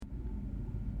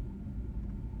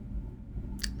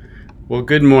Well,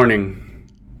 good morning.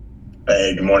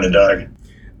 Hey, good morning, Doug.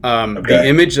 The Okay.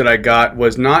 image that I got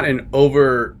was not an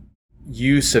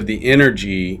overuse of the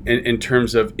energy in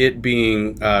terms of it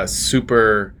being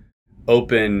super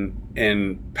open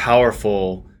and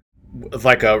powerful,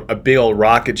 like a big old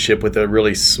rocket ship with a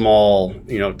really small,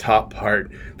 top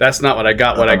part. That's not what I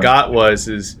got. What I Uh-huh. got was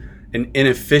an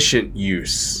inefficient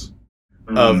use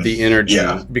of the Yeah. energy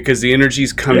because the energy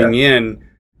is Yeah. coming in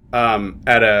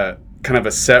at a kind of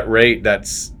a set rate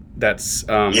that's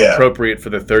Yeah. appropriate for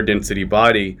the third density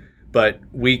body, but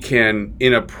we can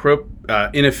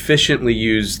inefficiently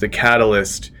use the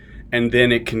catalyst, and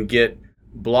then it can get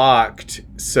blocked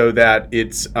so that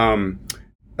its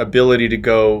ability to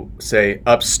go, say,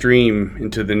 upstream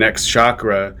into the next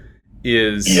chakra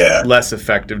is Yeah. less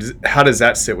effective. How does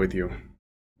that sit with you?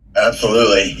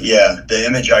 Absolutely. Yeah. The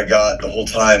image I got the whole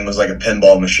time was like a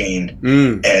pinball machine.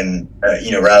 Mm. And,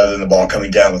 rather than the ball coming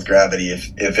down with gravity,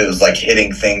 if it was like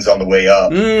hitting things on the way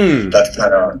up, Mm. that's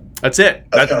kind of, That's it.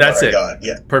 that's kind of That's what I it. got.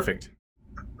 Yeah. Perfect.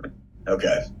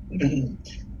 Okay.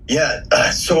 Yeah.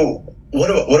 So what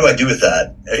do I do with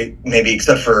that? Maybe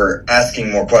except for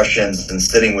asking more questions and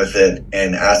sitting with it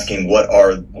and asking what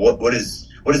is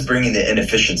bringing the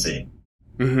inefficiency?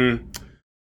 Mm-hmm.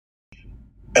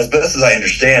 As best as I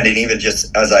understand, and even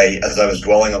just as I was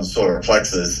dwelling on the solar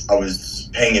plexus, I was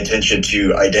paying attention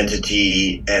to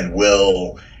identity and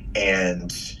will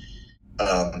and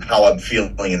how I'm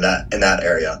feeling in that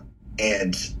area.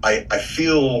 And I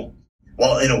feel,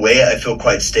 while in a way I feel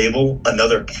quite stable,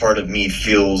 another part of me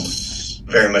feels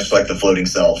very much like the floating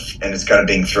self, and it's kind of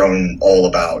being thrown all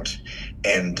about,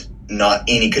 and not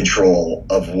any control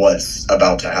of what's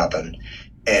about to happen.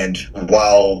 And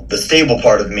while the stable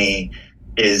part of me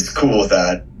is cool with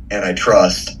that, and I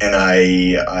trust, and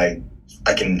I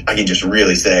can just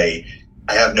really say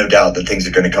I have no doubt that things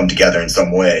are going to come together in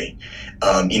some way.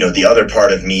 The other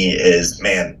part of me is,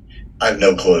 man, I have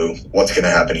no clue what's going to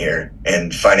happen here,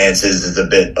 and finances is a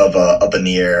bit of a up in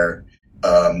the air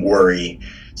worry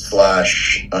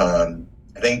slash. I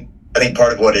think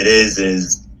part of what it is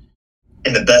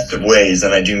in the best of ways,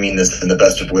 and I do mean this in the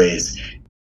best of ways.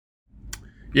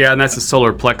 Yeah, and that's the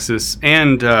solar plexus,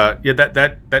 and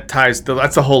that ties.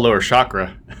 That's the whole lower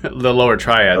chakra, the lower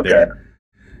triad Okay. there.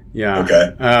 Yeah.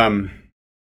 Okay.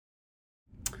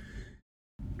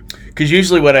 Because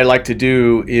usually what I like to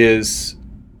do is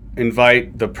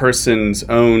invite the person's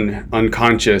own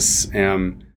unconscious,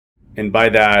 and by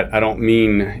that I don't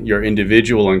mean your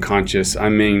individual unconscious. I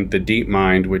mean the deep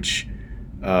mind, which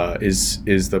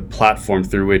is the platform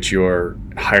through which your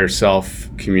higher self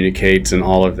communicates and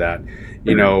all of that.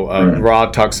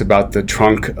 Ra talks about the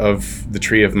trunk of the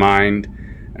tree of mind,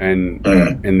 and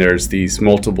there's these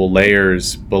multiple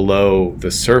layers below the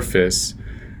surface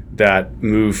that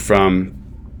move from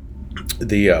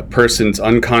the person's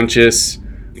unconscious.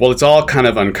 Well, it's all kind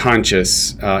of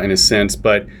unconscious in a sense,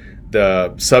 but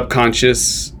the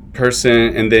subconscious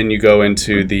person, and then you go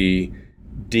into the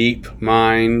deep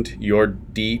mind, your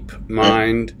deep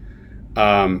mind,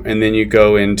 and then you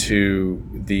go into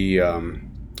the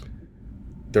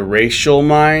racial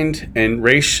mind. And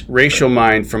racial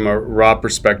mind, from a raw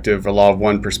perspective, a law of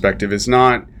one perspective, is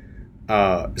not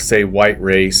say white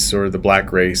race or the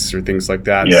black race or things like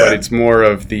that, Yeah. but it's more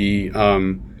of the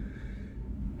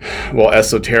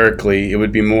esoterically it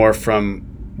would be more from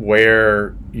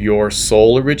where your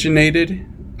soul originated.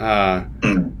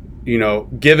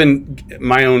 Given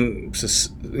my own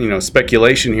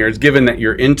speculation here, is given that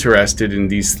you're interested in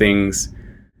these things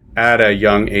at a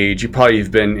young age, you probably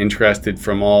have been interested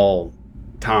from all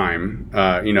time,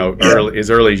 early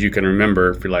as you can remember,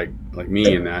 if you're like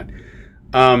me in that.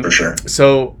 For sure.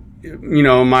 So,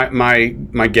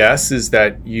 my guess is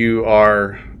that you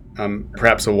are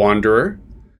perhaps a wanderer,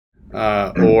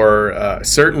 or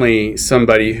certainly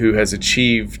somebody who has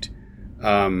achieved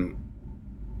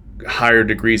higher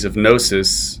degrees of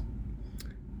gnosis,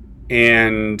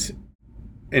 and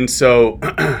so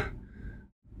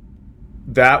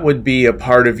that would be a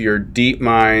part of your deep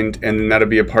mind, and then that'll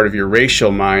be a part of your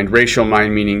racial mind. Racial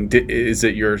mind meaning, is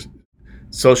it your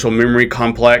social memory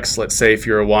complex? Let's say if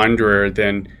you're a wanderer,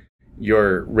 then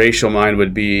your racial mind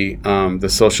would be the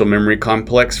social memory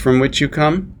complex from which you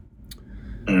come.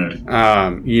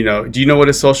 Do you know what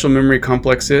a social memory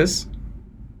complex is?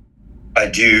 I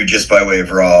do, just by way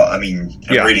of raw. I mean,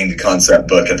 I'm reading the concept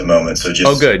book at the moment, so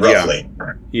just roughly.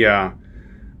 Yeah.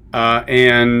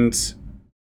 And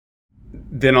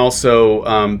then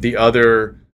also the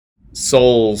other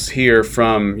souls here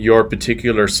from your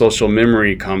particular social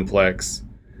memory complex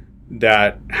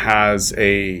that has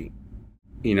an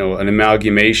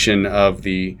amalgamation of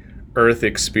the Earth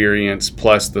experience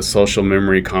plus the social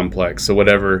memory complex. So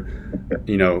whatever,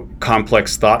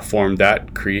 complex thought form that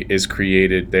is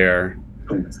created there.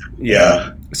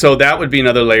 Yeah. So that would be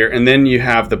another layer. And then you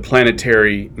have the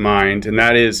planetary mind, and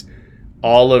that is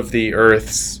all of the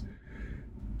Earth's,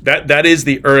 that is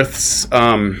the Earth's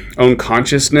own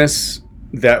consciousness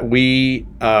that we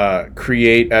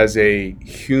create as a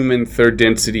human third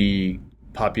density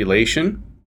population.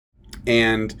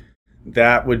 And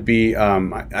that would be,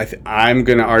 I'm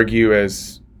going to argue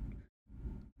as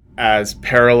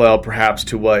parallel perhaps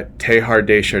to what Teilhard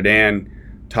de Chardin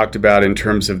talked about in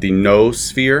terms of the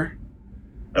noosphere.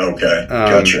 Okay,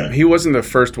 gotcha. He wasn't the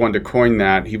first one to coin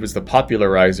that. He was the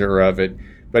popularizer of it,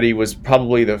 but he was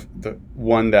probably the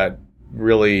one that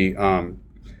really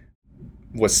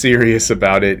was serious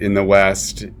about it in the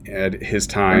West at his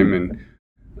time.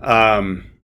 And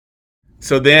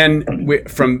so then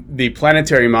from the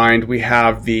planetary mind, we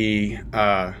have we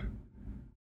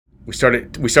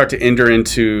start to enter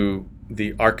into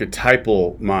the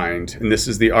archetypal mind, and this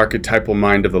is the archetypal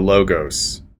mind of the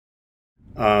Logos.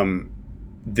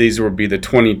 These would be the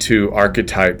 22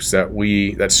 archetypes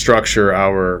that structure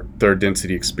our third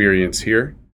density experience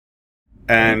here.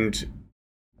 And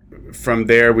from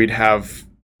there, we'd have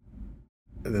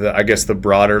the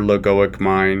broader logoic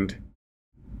mind.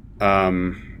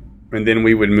 And then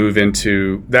we would move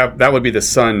into that would be the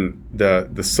sun,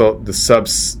 the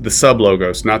sub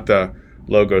logos, not the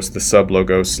logos, the sub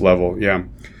logos level. Yeah.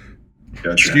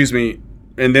 Gotcha. Excuse me.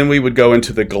 And then we would go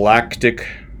into the galactic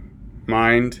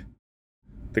mind,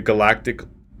 the galactic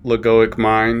logoic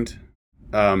mind.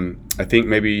 I think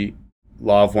maybe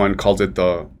Law of One calls it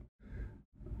the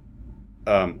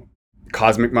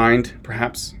cosmic mind,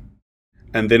 perhaps.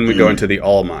 And then we go into the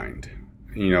all mind,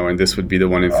 and this would be the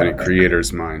one infinite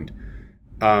creator's mind.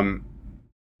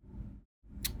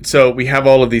 So we have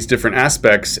all of these different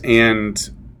aspects, and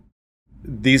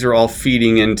these are all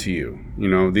feeding into you.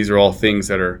 These are all things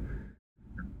that are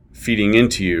feeding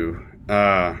into you.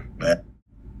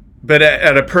 But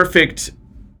at a perfect,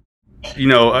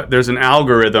 there's an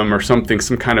algorithm or something,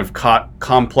 some kind of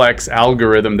complex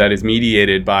algorithm that is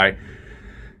mediated by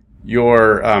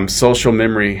your social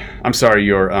memory.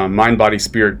 Your mind, body,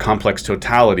 spirit complex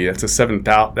totality. That's the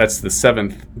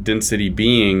seventh density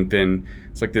being. Then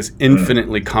it's like this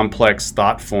infinitely complex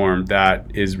thought form that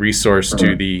is resourced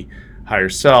to the higher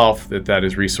self. That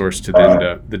is resourced to then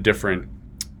the different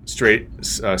strata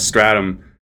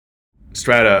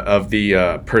of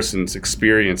the person's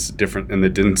experience, different in the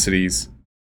densities.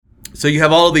 So you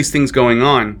have all of these things going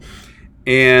on,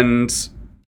 and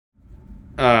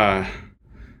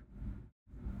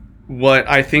what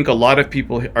I think a lot of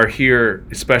people are here,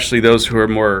 especially those who are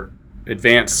more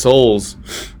advanced souls,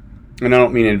 and I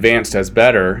don't mean advanced as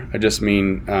better, I just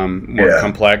mean more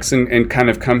complex, and kind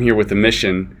of come here with a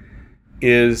mission,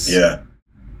 is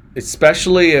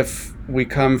especially if we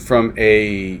come from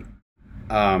a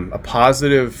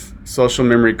positive social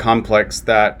memory complex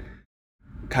that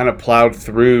kind of plowed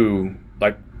through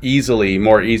like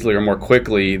more easily or more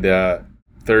quickly the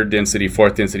third density,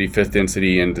 fourth density, fifth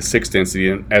density, and the sixth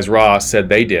density, as Ra said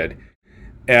they did,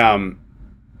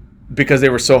 because they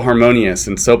were so harmonious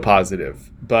and so positive.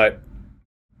 But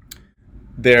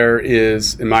there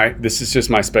is, this is just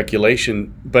my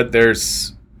speculation, but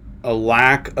there's a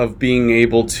lack of being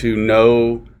able to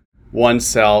know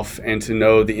oneself and to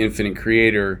know the infinite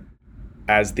creator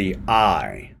as the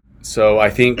I. So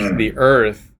I think the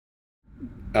Earth,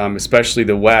 especially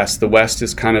the West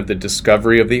is kind of the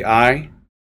discovery of the I,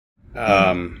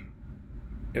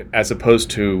 as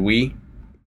opposed to we.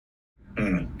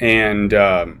 And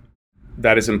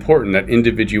that is important. That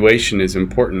individuation is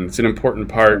important. It's an important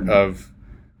part of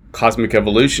cosmic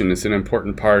evolution. It's an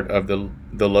important part of the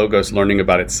Logos learning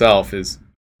about itself, is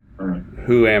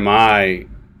who am I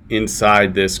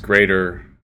inside this greater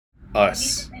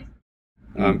us,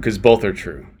 because both are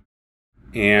true.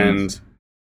 And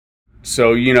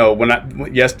so,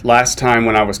 last time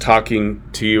when I was talking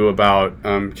to you about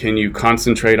can you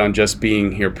concentrate on just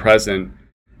being here present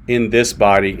in this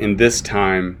body, in this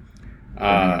time,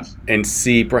 and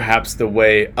see perhaps the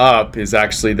way up is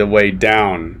actually the way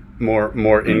down,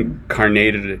 more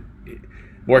incarnated,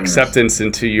 more acceptance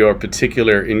into your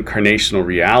particular incarnational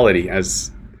reality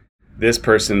as this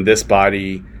person, this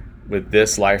body, with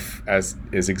this life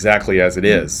is exactly as it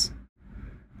is.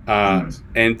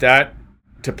 And that,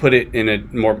 to put it in a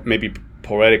more maybe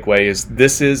poetic way,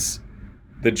 this is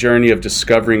the journey of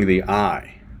discovering the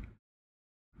I.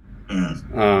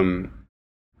 And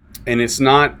it's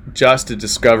not just a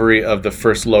discovery of the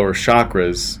first lower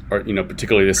chakras, or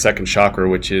particularly the second chakra,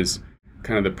 which is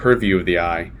kind of the purview of the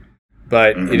I,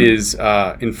 but it is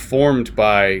informed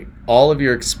by all of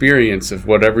your experience of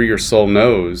whatever your soul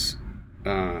knows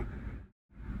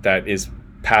that is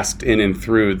passed in and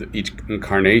through each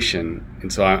incarnation.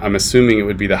 And so I'm assuming it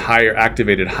would be the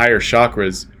activated higher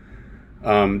chakras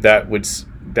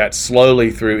that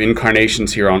slowly through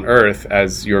incarnations here on earth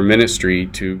as your ministry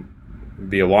to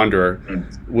be a wanderer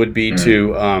would be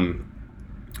to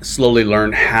slowly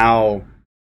learn how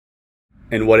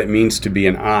and what it means to be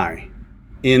an I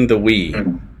in the we.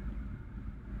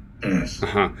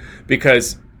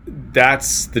 Because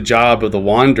that's the job of the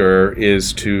wanderer,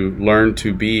 is to learn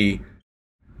to be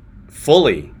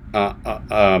fully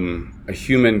a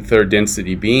human third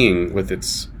density being with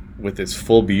its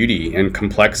full beauty and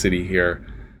complexity here,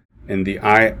 and the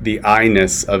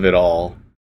I-ness of it all.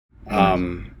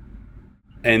 And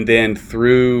then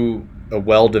through a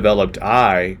well-developed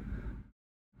I,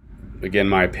 again,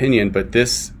 my opinion, but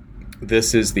this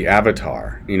is the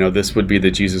avatar. This would be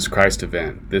the Jesus Christ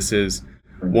event. This is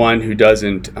one who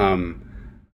doesn't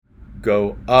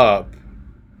go up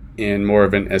in more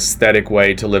of an aesthetic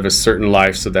way to live a certain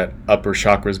life so that upper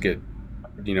chakras get,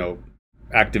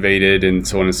 activated and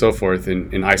so on and so forth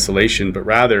in isolation, but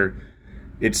rather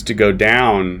it's to go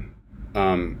down,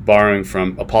 borrowing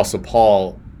from Apostle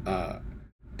Paul,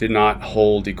 did not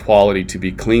hold equality to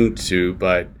be clinged to,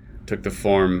 but took the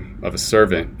form of a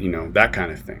servant, that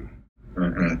kind of thing.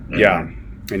 Yeah,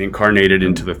 and incarnated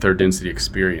into the third density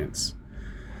experience.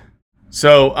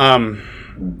 So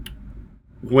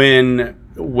when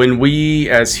we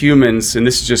as humans, and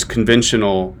this is just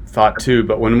conventional thought too,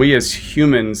 but when we as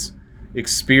humans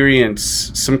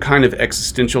experience some kind of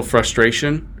existential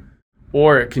frustration,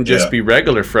 or it can just be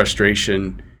regular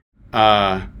frustration,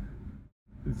 that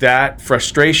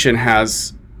frustration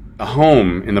has a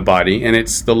home in the body, and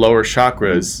it's the lower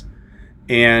chakras,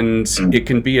 and it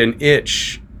can be an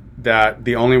itch that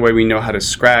the only way we know how to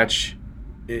scratch,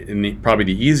 probably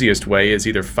the easiest way, is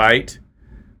either fight,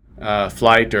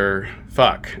 flight, or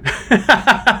fuck. Well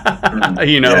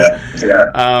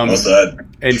said.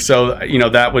 And so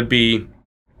that would be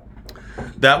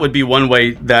one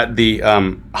way that the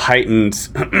heightened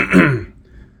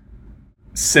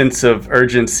sense of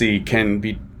urgency can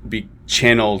be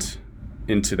channeled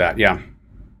into that. Yeah.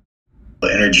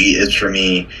 What energy is for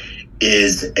me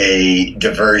is a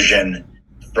diversion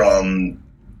from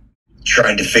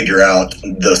trying to figure out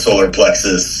the solar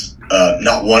plexus,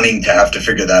 not wanting to have to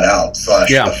figure that out,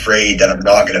 afraid that I'm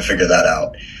not going to figure that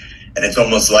out. And it's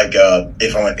almost like I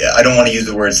don't want to use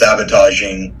the word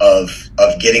sabotaging of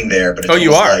getting there, but it's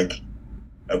you are. Like,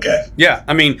 okay. Yeah,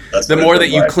 I mean, the more that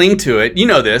you cling to it,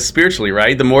 this spiritually,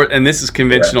 right? The more, and this is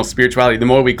conventional spirituality, the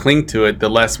more we cling to it, the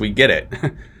less we get it.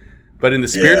 But in the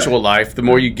spiritual life, the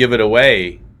more you give it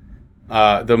away,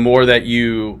 the more that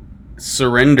you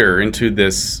surrender into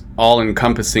this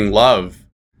all-encompassing love,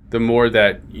 the more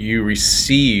that you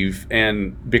receive,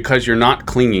 and because you're not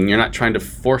clinging, you're not trying to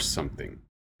force something.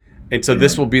 And so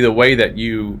this will be the way that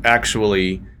you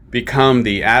actually become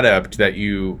the adept that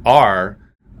you are,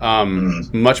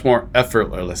 much more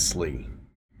effortlessly,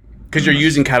 because you're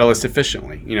using catalyst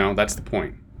efficiently. That's the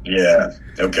point. Yeah.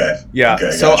 Okay. Yeah.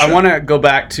 Okay, so gotcha. I want to go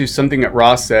back to something that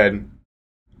Ross said.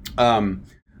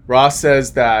 Ross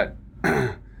says that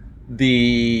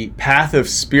the path of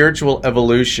spiritual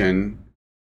evolution,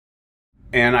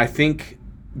 and I think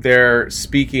they're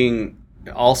speaking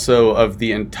also of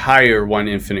the entire one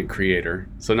infinite creator.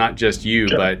 So not just you,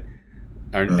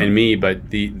 and me, but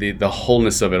the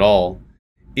wholeness of it all,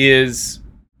 is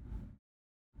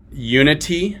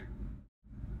unity,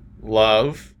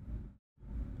 love,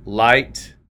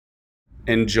 light,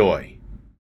 and joy.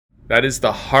 That is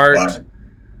the heart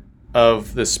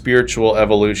of the spiritual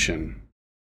evolution.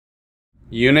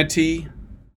 Unity,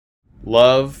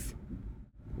 love,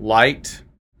 light,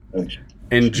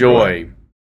 and joy.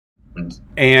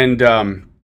 And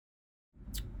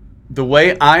the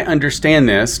way I understand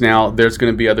this, now there's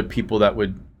going to be other people that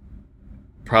would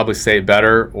probably say it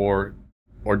better or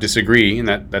disagree, and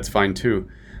that's fine too.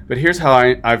 But here's how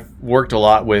I've worked a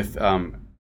lot with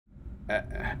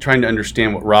trying to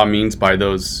understand what Ra means by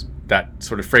that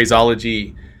sort of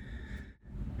phraseology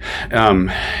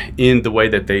in the way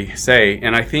that they say.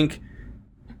 And I think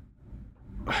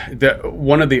that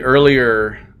one of the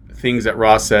earlier things that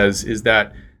Ra says is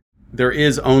that there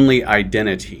is only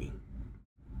identity.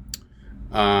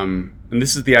 And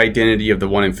this is the identity of the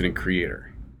one infinite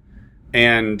creator.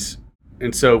 And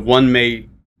so one may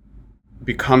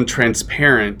become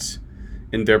transparent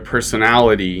in their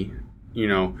personality,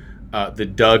 the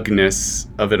Dougness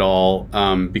of it all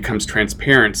becomes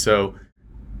transparent. So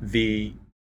the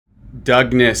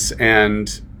Dougness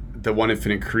and the one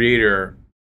infinite creator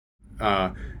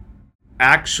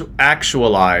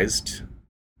actualized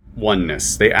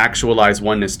oneness. They actualize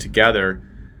oneness together.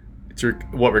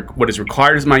 What is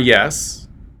required is my yes.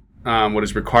 What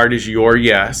is required is your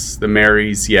yes, the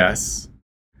Mary's yes.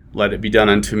 Let it be done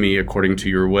unto me according to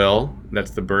your will.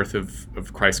 That's the birth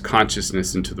of Christ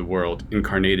consciousness into the world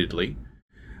incarnatedly.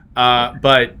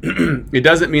 But it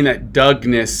doesn't mean that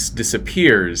Dougness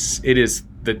disappears. It is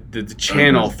the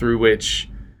channel through which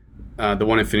the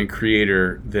one infinite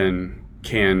creator then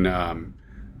can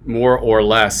more or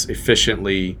less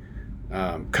efficiently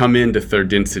come into third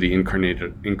density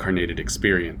incarnated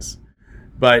experience.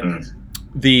 But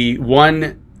the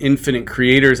one infinite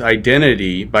creator's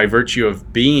identity, by virtue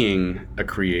of being a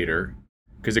creator,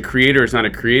 because a creator is not a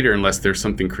creator unless there's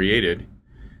something created,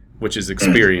 which is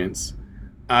experience,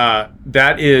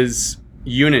 that is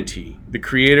unity. The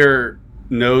creator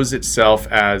knows itself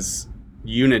as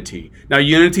unity. Now,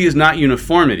 unity is not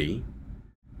uniformity.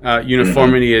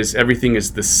 Uniformity is everything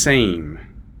is the same.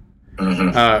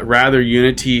 Rather,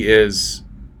 unity is,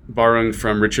 borrowing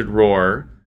from Richard Rohr,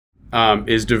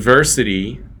 is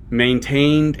diversity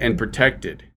maintained and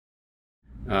protected.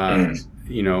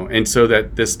 And so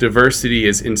that this diversity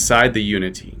is inside the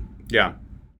unity. Yeah.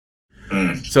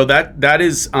 So that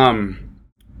is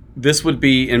this would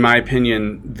be, in my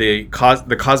opinion, the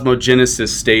cosmogenesis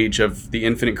stage of the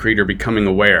infinite creator becoming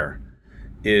aware.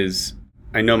 Is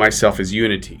I know myself as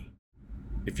unity,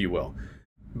 if you will.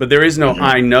 But there is no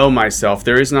I know myself.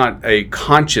 There is not a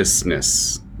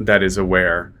consciousness that is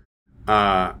aware.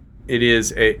 It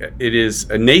is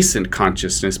a nascent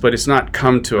consciousness, but it's not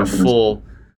come to a full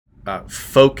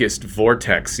focused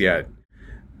vortex yet.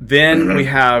 Then we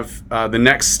have the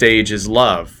next stage is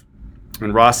love.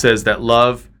 And Ross says that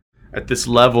love at this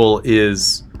level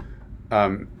is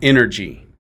energy.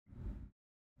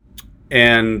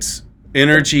 And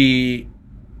energy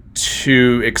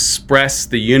to express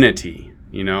the unity,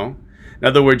 In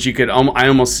other words, I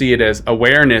almost see it as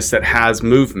awareness that has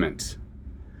movement.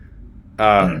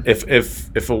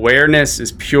 If awareness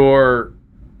is pure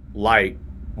light,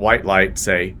 white light,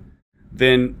 say,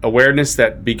 then awareness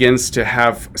that begins to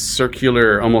have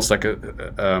circular, almost like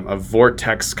a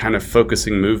vortex kind of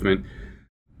focusing movement,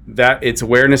 that it's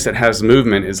awareness that has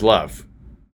movement is love.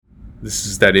 This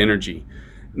is that energy.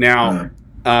 Now,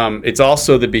 it's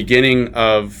also the beginning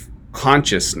of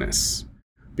consciousness,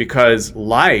 because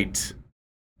light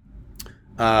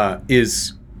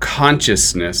is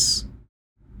consciousness.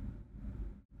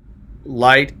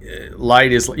 Light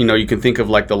is, you can think of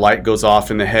like the light goes off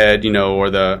in the head, or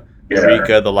the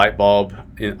eureka, the light bulb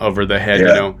over the head,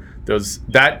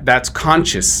 that's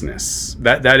consciousness.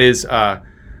 That is,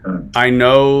 I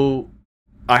know,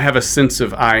 I have a sense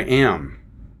of I am.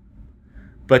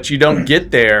 But you don't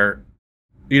get there.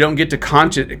 You don't get to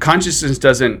consciousness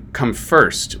doesn't come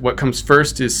first. What comes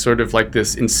first is sort of like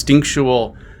this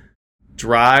instinctual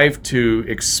drive to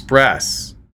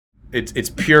express. It's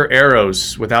pure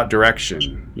arrows without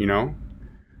direction,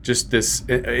 Just this,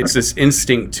 it's this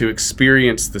instinct to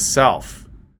experience the self.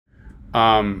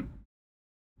 And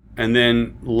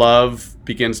then love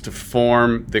begins to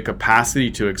form the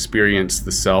capacity to experience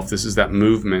the self. This is that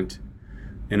movement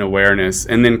in awareness.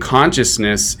 And then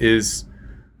consciousness is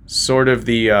sort of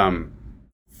the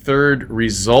third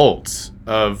result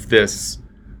of this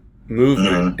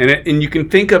movement. And you can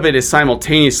think of it as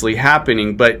simultaneously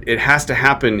happening, but it has to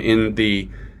happen in the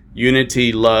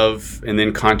unity, love, and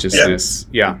then consciousness.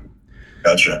 Yeah.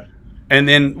 Gotcha. And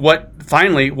then what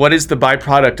is the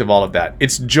byproduct of all of that?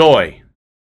 It's joy.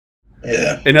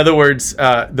 Yeah. In other words,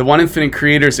 the one infinite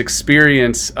creator's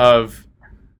experience of,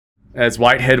 as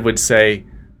Whitehead would say,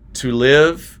 to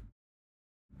live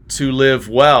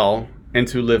well, and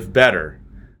to live better.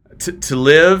 To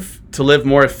live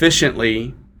more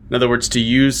efficiently, in other words, to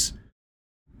use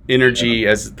energy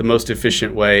as the most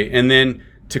efficient way, and then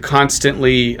to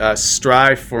constantly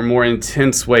strive for more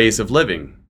intense ways of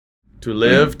living. To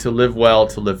live well,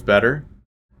 to live better.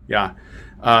 Yeah.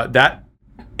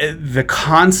 The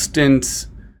constant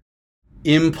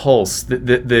impulse,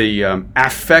 the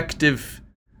affective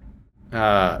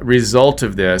result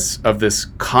of this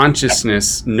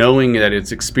consciousness knowing that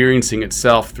it's experiencing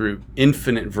itself through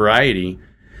infinite variety,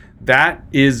 that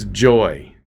is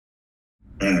joy.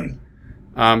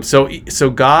 So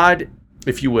God,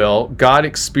 if you will, God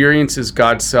experiences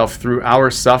God's self through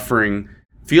our suffering,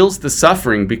 feels the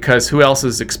suffering because who else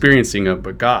is experiencing it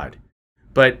but God?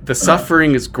 But the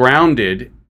suffering is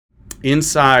grounded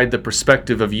inside the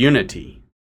perspective of unity.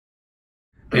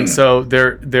 And so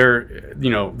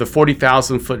the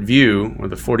 40,000 foot view, or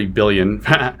the 40 billion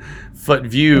foot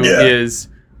view, is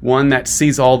one that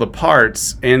sees all the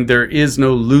parts, and there is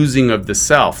no losing of the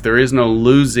self. There is no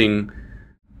losing.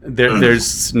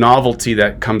 There's novelty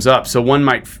that comes up. So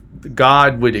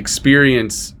God would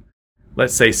experience,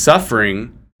 let's say,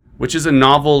 suffering, which is a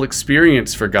novel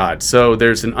experience for God. So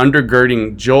there's an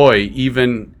undergirding joy,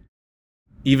 even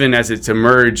as it's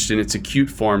emerged in its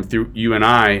acute form through you and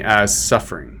I as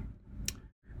suffering.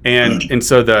 And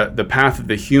so the path of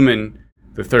the human,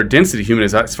 the third density human,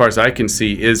 as far as I can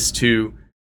see, is to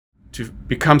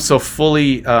become so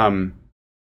fully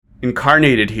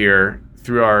incarnated here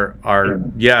through our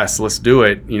yes, let's do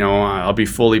it, I'll be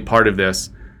fully part of this,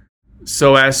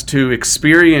 so as to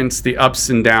experience the ups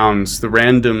and downs, the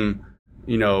random,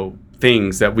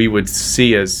 things that we would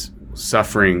see as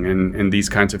suffering and these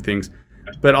kinds of things,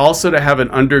 but also to have an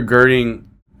undergirding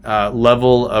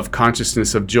level of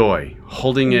consciousness of joy,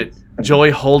 holding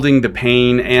the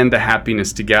pain and the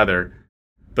happiness together,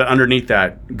 but underneath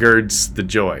that girds the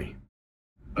joy.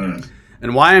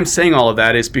 And why I'm saying all of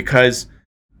that is because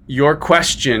your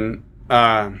question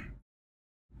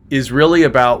is really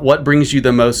about what brings you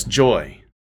the most joy.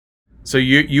 So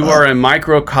you are a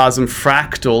microcosm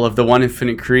fractal of the one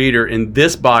infinite creator in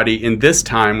this body, in this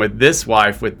time, with this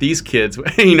wife, with these kids,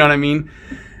 you know what I mean?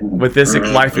 With this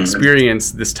life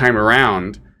experience this time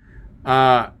around.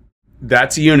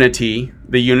 That's unity,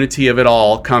 the unity of it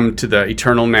all, come to the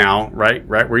eternal now, right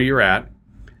where you're at.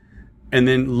 And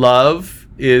then love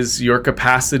is your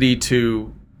capacity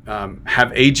to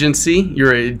have agency,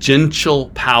 your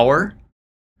agential power,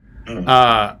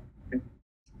 and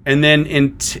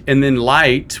then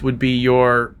light would be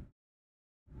your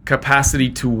capacity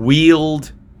to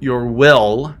wield your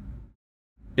will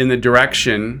in the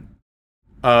direction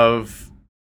of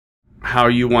how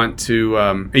you want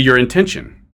to, your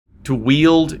intention, to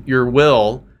wield your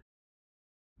will,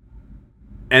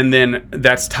 and then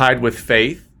that's tied with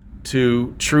faith.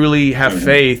 To truly have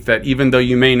faith that even though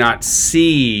you may not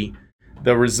see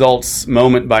the results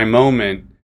moment by moment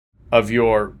of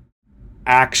your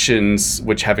actions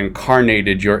which have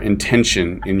incarnated your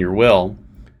intention in your will,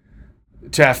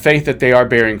 to have faith that they are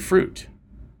bearing fruit.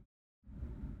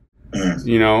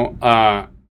 And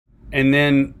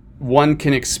then one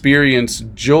can experience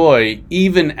joy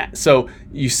so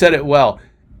you said it well.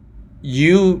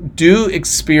 You do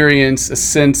experience a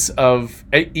sense of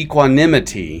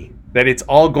equanimity, that it's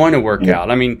all going to work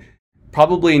out. I mean,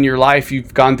 probably in your life,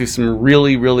 you've gone through some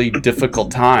really, really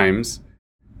difficult times,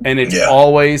 and it's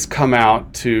always come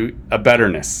out to a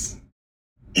betterness.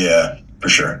 Yeah, for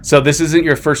sure. So this isn't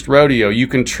your first rodeo. You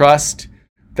can trust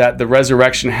that the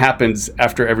resurrection happens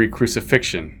after every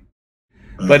crucifixion.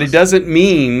 But it doesn't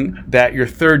mean that your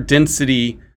third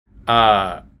density,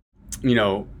 lower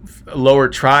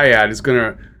triad is going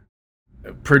to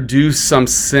produce some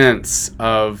sense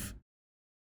of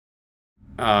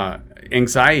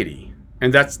anxiety,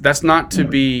 and that's not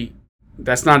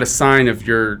a sign of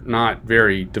you're not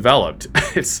very developed.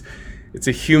 It's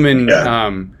a human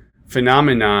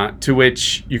phenomena to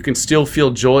which you can still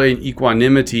feel joy and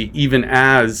equanimity even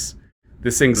as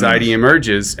this anxiety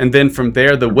emerges, and then from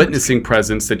there the witnessing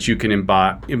presence that you can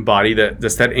embody,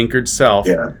 that's that anchored self.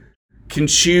 Can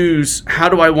choose, how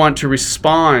do I want to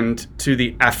respond to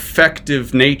the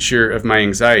affective nature of my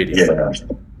anxiety? Yeah.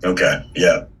 Okay.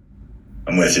 Yeah.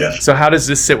 I'm with you. So how does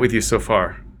this sit with you so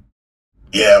far?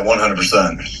 Yeah,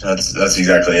 100%. That's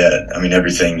exactly it. I mean,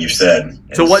 everything you've said.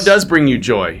 So what does bring you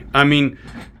joy? I mean,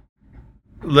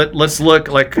 let's look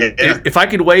like if I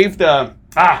could wave the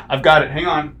I've got it. Hang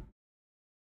on.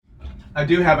 I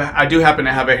do happen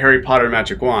to have a Harry Potter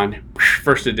magic wand,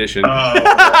 first edition. Oh,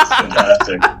 that's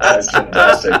fantastic. That's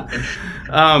fantastic.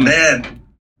 Man,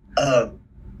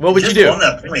 what would you do? On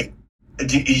that point,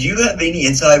 do you have any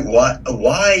insight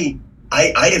why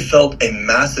I have felt a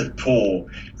massive pull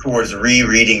towards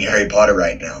rereading Harry Potter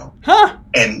right now? Huh?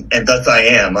 And thus I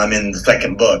am. I'm in the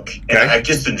second book, and I've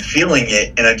just been feeling it,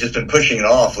 and I've just been pushing it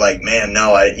off. Like, man,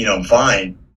 no, I'm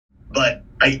fine. But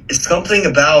it's something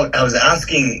about, I was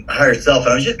asking higher self,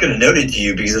 and I was just going to note it to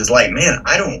you because it's like, man,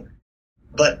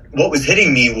 but what was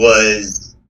hitting me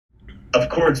was, of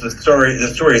course, the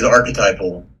story is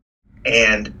archetypal,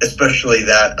 and especially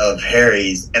that of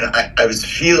Harry's. And I was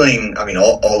feeling, I mean,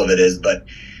 all of it is, but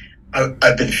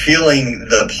I've been feeling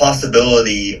the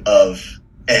possibility of,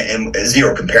 and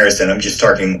zero comparison, I'm just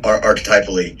talking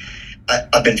archetypally.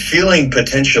 I've been feeling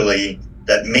potentially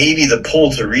that maybe the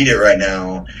pull to read it right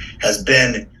now has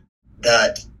been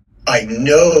that I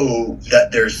know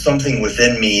that there's something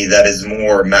within me that is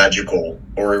more magical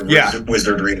or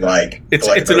wizardry-like. It's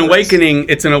an awakening.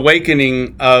 It's an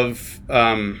awakening of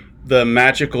the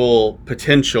magical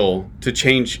potential to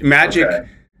change. Magic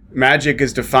magic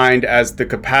is defined as the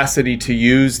capacity to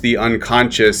use the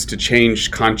unconscious to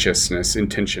change consciousness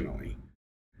intentionally.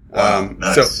 Wow,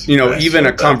 nice. So, Nice. even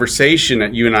a conversation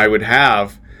that you and I would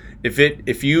have,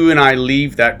 if you and I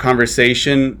leave that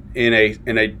conversation in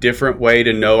a different way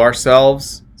to know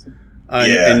ourselves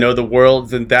and know the world,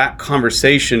 then that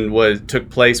conversation took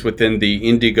place within the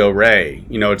indigo ray.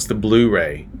 It's the blue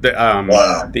ray,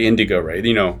 the indigo ray.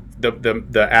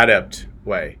 The adept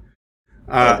way.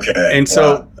 Okay. And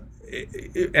so,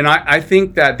 and I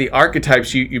think that the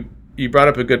archetypes you brought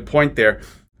up a good point there.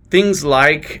 Things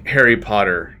like Harry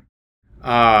Potter.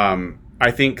 I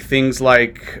think things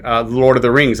like Lord of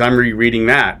the Rings. I'm rereading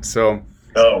that. So,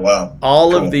 oh wow,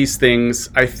 all of these things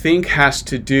I think has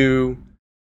to do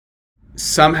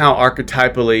somehow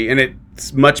archetypally, and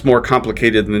it's much more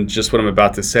complicated than just what I'm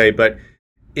about to say. But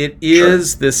it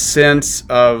is this sense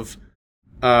of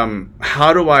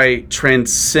how do I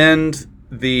transcend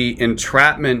the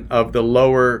entrapment of the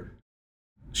lower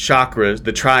chakras,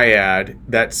 the triad,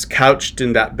 that's couched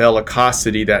in that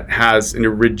bellicosity that has a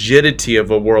rigidity of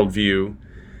a worldview,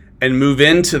 and move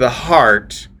into the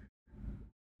heart,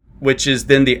 which is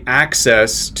then the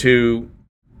access to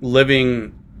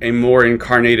living a more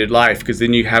incarnated life, because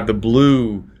then you have the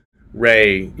blue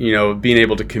ray, being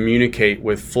able to communicate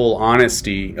with full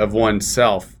honesty of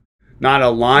oneself, not a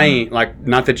lying,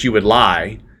 not that you would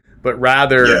lie, but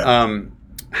rather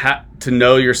to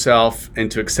know yourself and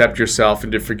to accept yourself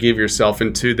and to forgive yourself,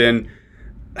 and to then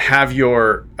have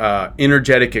your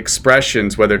energetic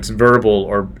expressions, whether it's verbal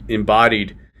or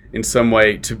embodied in some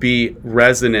way, to be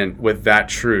resonant with that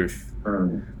truth.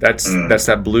 That's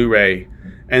that blue ray.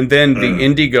 And then the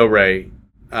indigo ray,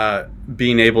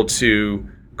 being able to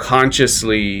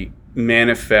consciously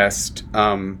manifest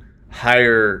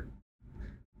higher,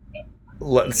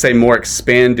 let's say, more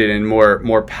expanded and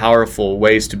more powerful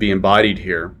ways to be embodied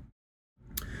here.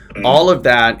 All of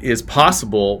that is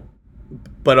possible,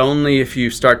 but only if you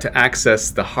start to access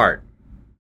the heart.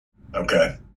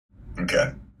 Okay.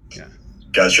 Yeah.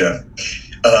 Gotcha.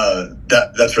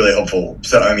 That's really helpful.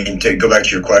 So, to go back to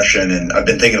your question, and I've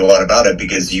been thinking a lot about it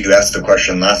because you asked the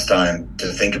question last time to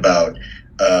think about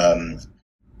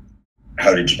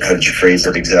how did you phrase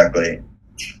it exactly?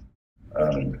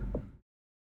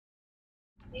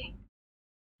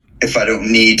 If I don't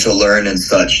need to learn and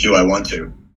such, do I want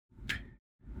to?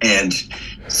 And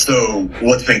so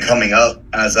what's been coming up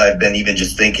as I've been even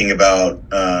just thinking about,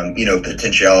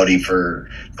 potentiality for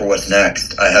what's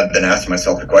next, I have been asking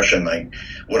myself the question, like,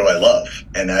 what do I love?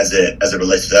 And as it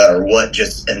relates to that, or what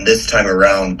just in this time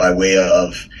around, by way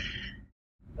of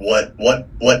what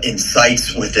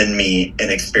incites within me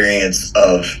an experience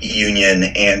of union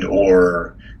and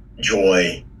or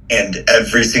joy, and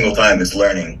every single time it's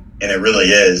learning. And it really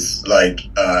is. Like,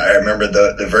 I remember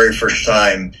the very first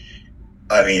time,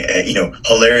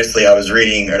 hilariously, I was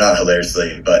reading, or not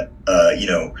hilariously, but,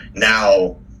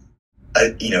 now,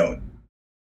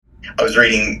 I was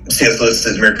reading C.S.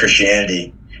 Lewis's Mere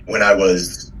Christianity when I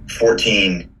was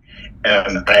 14,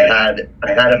 and I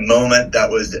had a moment that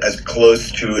was as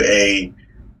close to a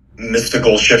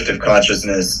mystical shift of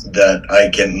consciousness that I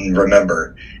can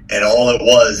remember. And all it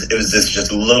was this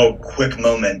just little quick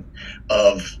moment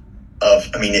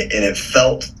and it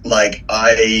felt like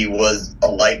I was a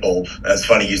light bulb. That's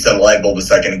funny, you said a light bulb a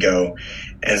second ago.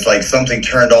 And it's like something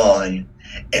turned on,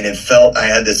 and it felt, I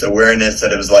had this awareness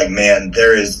that it was like, man,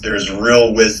 there's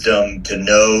real wisdom to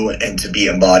know and to be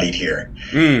embodied here.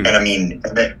 And then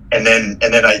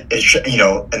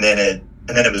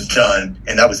it was done,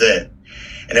 and that was it.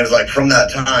 And it was like, from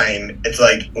that time, it's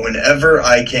like, whenever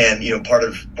I can, part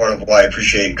of why I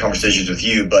appreciate conversations with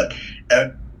you, but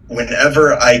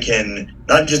whenever I can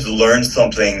not just learn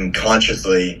something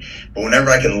consciously, but whenever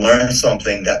I can learn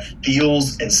something that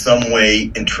feels in some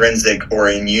way intrinsic or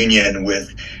in union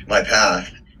with my path,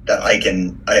 that I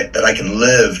can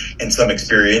live in some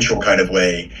experiential kind of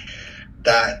way,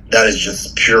 that is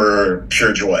just pure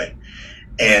joy.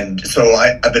 And so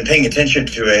I've been paying attention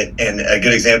to it, and a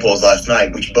good example is last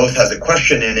night, which both has a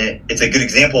question in it. It's a good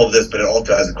example of this, but it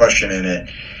also has a question in it.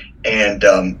 And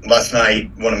last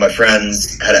night, one of my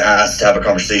friends had asked to have a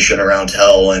conversation around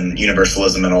hell and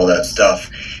universalism and all that stuff.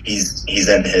 He's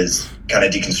in his kind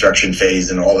of deconstruction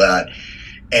phase and all that.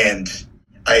 And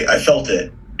I felt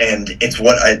it. And it's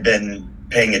what I've been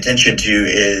paying attention to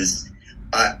is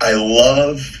I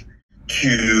love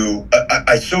to,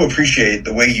 I so appreciate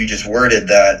the way you just worded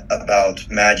that about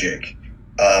magic,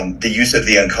 the use of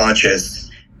the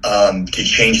unconscious to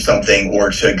change something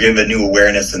or to give a new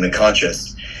awareness in the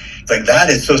conscious. It's like, that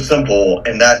is so simple,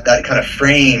 and that kind of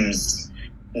frames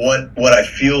what I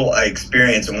feel I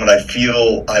experience and what I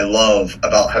feel I love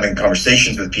about having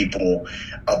conversations with people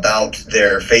about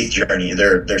their faith journey,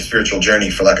 their spiritual journey,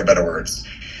 for lack of better words.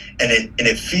 And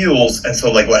it feels, and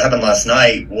so like what happened last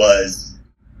night was,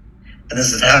 and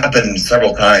this has happened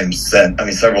several times in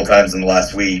the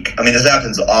last week. I mean, this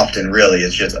happens often, really.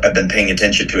 It's just I've been paying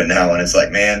attention to it now, and it's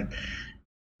like, man,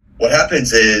 what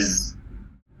happens is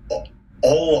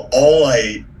all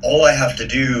I have to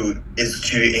do is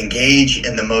to engage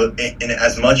in in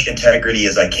as much integrity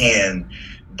as I can,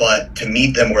 but to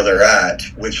meet them where they're at,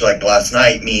 which like last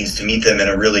night means to meet them in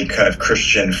a really kind of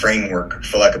Christian framework,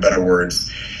 for lack of better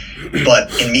words. But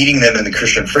in meeting them in the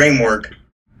Christian framework,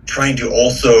 trying to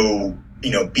also,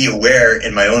 be aware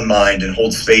in my own mind and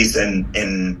hold space in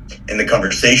the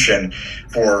conversation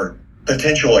for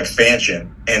potential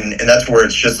expansion. And that's where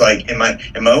it's just like in my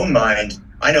own mind,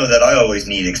 I know that I always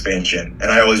need expansion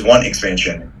and I always want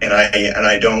expansion. And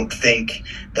I don't think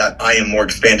that I am more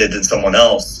expanded than someone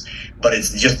else, but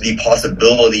it's just the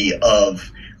possibility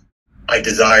of I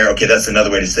desire, okay, that's another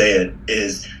way to say it,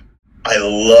 is I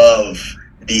love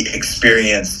the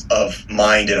experience of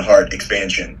mind and heart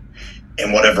expansion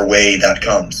in whatever way that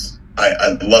comes.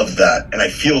 I love that, and I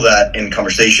feel that in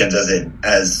conversations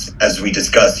as we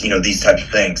discuss, these types of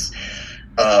things.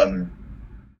 Let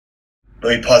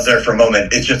me pause there for a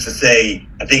moment. It's just to say,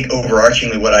 I think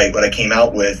overarchingly what I came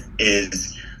out with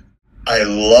is I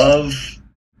love,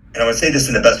 and I would say this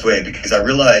in the best way because I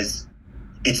realize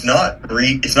it's not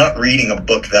reading a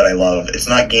book that I love. It's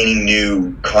not gaining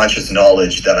new conscious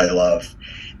knowledge that I love.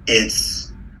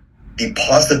 It's the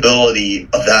possibility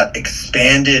of that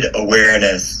expanded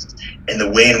awareness and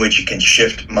the way in which it can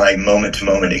shift my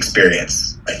moment-to-moment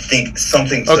experience. I think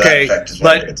something to that effect is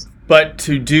what it is. But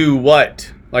to do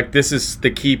what? Like, this is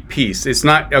the key piece. It's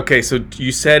not, okay, so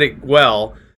you said it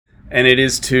well, and it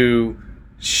is to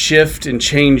shift and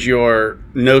change your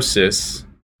gnosis.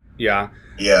 Yeah.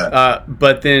 Yeah.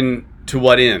 But then to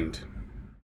what end?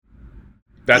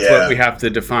 That's what we have to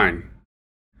define.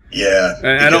 Yeah.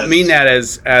 And I don't mean that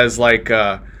as like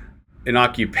an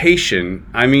occupation.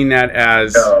 I mean that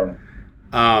as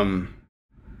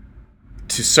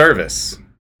to service.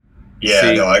 Yeah,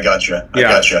 see? No, I gotcha.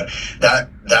 Gotcha.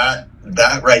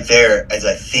 That right there is,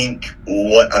 I think,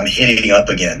 what I'm hitting up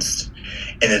against.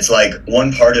 And it's like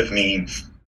one part of me,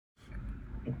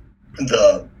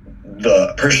 the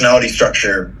personality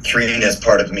structure, threeness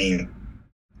part of me,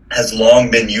 has long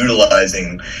been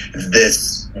utilizing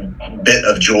this bit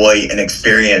of joy and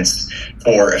experience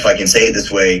for, if I can say it this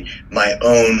way, my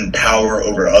own power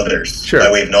over others. Sure.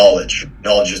 By way of knowledge.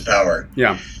 Knowledge is power.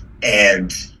 Yeah.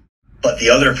 But the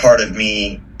other part of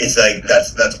me is like,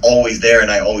 that's always there and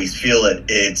I always feel it.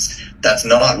 That's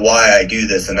not why I do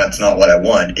this and that's not what I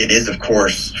want. It is, of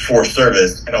course, for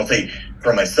service. And I'll say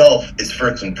for myself, it's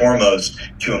first and foremost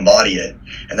to embody it.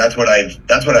 And that's what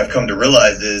I've come to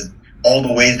realize is all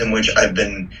the ways in which I've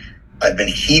been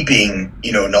heaping,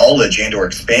 knowledge and or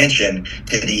expansion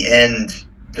to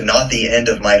not the end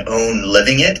of my own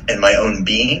living it and my own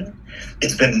being.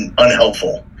 It's been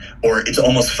unhelpful, or it's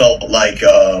almost felt like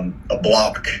a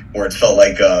block, or it's felt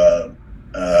like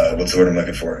what's the word I'm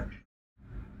looking for?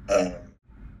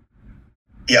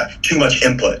 Too much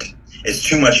input. It's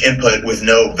too much input with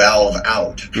no valve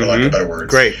out, for lack of better words.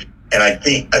 Great. And I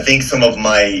think some of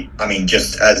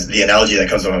just as the analogy that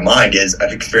comes to my mind is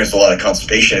I've experienced a lot of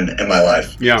constipation in my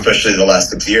life, especially the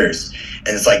last 6 years. And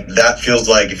it's like, it feels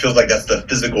like that's the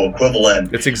physical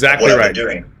equivalent. That's exactly of what right. I've been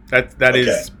doing. That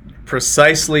is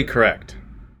precisely correct.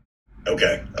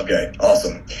 Okay.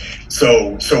 Awesome.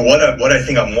 So what I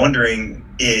think I'm wondering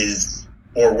is,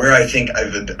 or where I think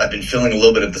I've been feeling a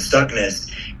little bit of the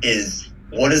stuckness is,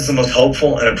 what is the most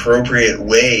helpful and appropriate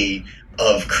way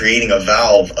of creating a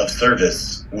valve of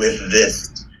service with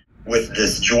this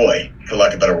joy, for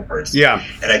lack of better words. Yeah.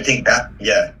 And I think that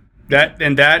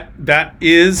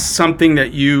is something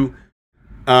that you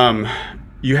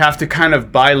have to kind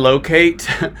of bilocate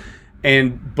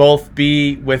and both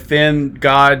be within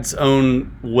God's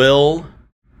own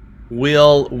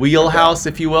wheelhouse,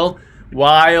 if you will,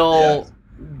 while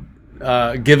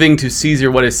giving to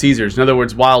Caesar what is Caesar's. In other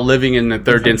words, while living in the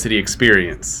third density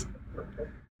experience.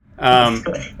 It's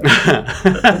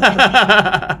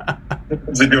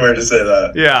a good way to say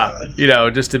that. Yeah,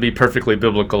 just to be perfectly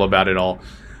biblical about it all.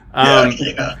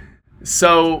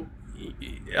 So,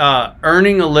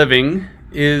 earning a living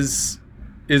is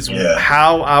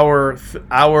how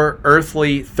our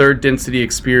earthly third density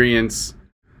experience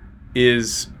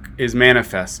is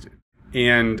manifested.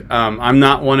 And I'm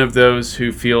not one of those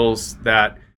who feels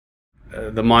that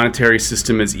the monetary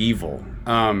system is evil.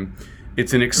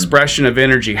 It's an expression of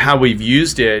energy. How we've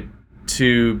used it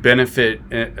to benefit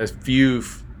a few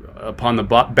upon the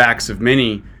backs of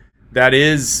many, that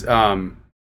is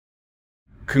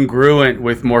congruent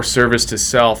with more service to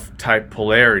self type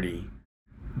polarity.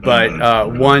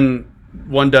 But one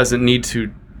doesn't need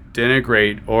to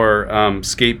denigrate or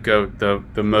scapegoat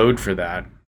the mode for that.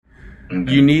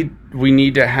 We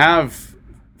need to have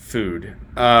food.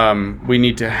 We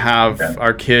need to have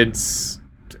our kids.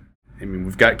 I mean,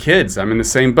 we've got kids. I'm in the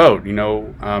same boat.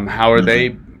 How are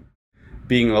they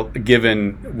being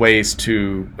given ways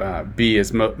to be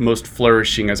as most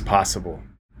flourishing as possible?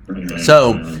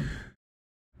 So,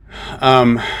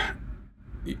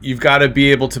 you've got to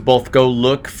be able to both go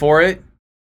look for it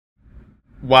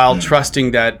while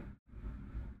trusting that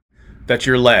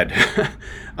you're led.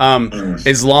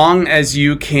 As long as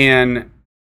you can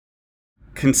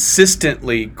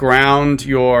consistently ground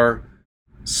your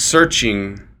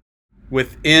searching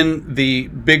within the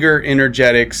bigger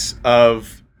energetics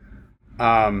of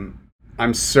I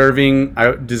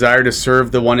desire to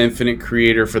serve the one infinite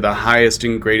creator for the highest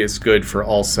and greatest good for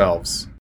all selves.